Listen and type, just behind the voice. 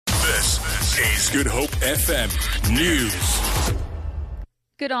This is Good Hope FM News.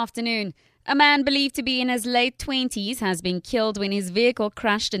 Good afternoon. A man believed to be in his late 20s has been killed when his vehicle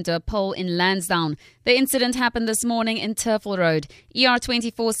crashed into a pole in Lansdowne. The incident happened this morning in Turfel Road.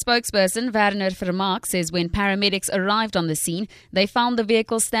 ER24 spokesperson Werner Vermaak says when paramedics arrived on the scene, they found the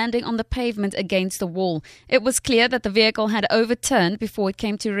vehicle standing on the pavement against a wall. It was clear that the vehicle had overturned before it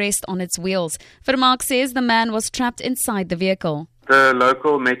came to rest on its wheels. Vermaak says the man was trapped inside the vehicle. The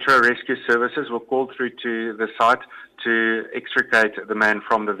local Metro Rescue Services were called through to the site to extricate the man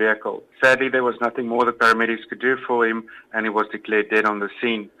from the vehicle. Sadly, there was nothing more the paramedics could do for him, and he was declared dead on the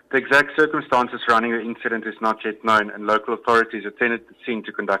scene. The exact circumstances surrounding the incident is not yet known, and local authorities attended the scene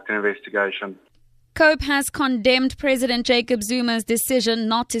to conduct an investigation. COPE has condemned President Jacob Zuma's decision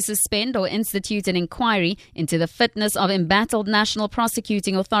not to suspend or institute an inquiry into the fitness of embattled National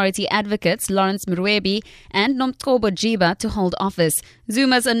Prosecuting Authority advocates Lawrence Mrwebi and Nomgcobo Jiba to hold office.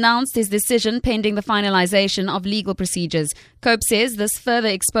 Zuma's announced his decision pending the finalization of legal procedures. COPE says this further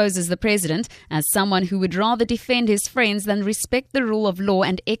exposes the president as someone who would rather defend his friends than respect the rule of law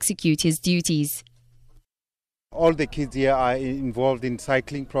and execute his duties. All the kids here are involved in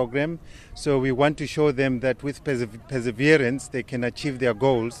cycling program, so we want to show them that with perseverance they can achieve their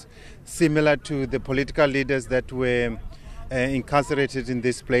goals, similar to the political leaders that were incarcerated in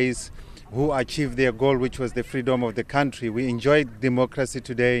this place who achieved their goal, which was the freedom of the country. We enjoyed democracy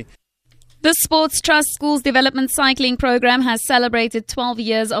today. The Sports Trust Schools Development Cycling Program has celebrated 12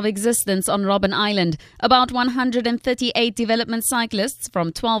 years of existence on Robben Island. About 138 development cyclists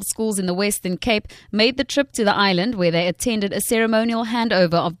from 12 schools in the Western Cape made the trip to the island where they attended a ceremonial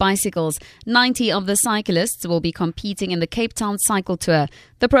handover of bicycles. 90 of the cyclists will be competing in the Cape Town Cycle Tour.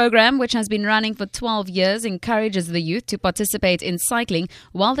 The program, which has been running for 12 years, encourages the youth to participate in cycling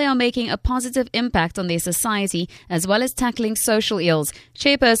while they are making a positive impact on their society as well as tackling social ills.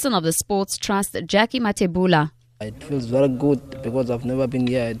 Chairperson of the Sports Trust, Jackie Matebula. It feels very good because I've never been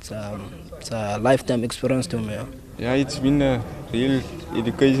here. It's a lifetime experience to me. Yeah, it's been a real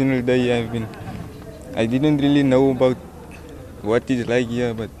educational day. I didn't really know about what it's like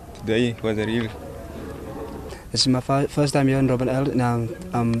here, but today was a real. This is my first time here on Robben Island,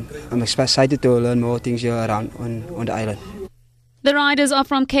 and I'm excited to learn more things here around on the island. The riders are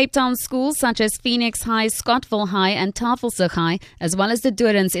from Cape Town schools such as Phoenix High, Scottville High and Tafelsig High, as well as the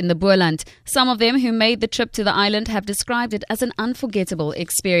Durans in the Boerland. Some of them who made the trip to the island have described it as an unforgettable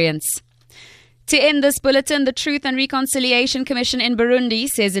experience. To end this bulletin, the Truth and Reconciliation Commission in Burundi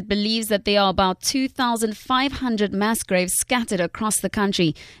says it believes that there are about 2,500 mass graves scattered across the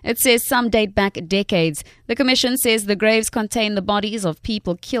country. It says some date back decades. The commission says the graves contain the bodies of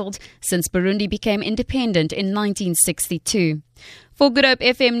people killed since Burundi became independent in 1962. For Good Hope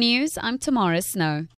FM News, I'm Tamara Snow.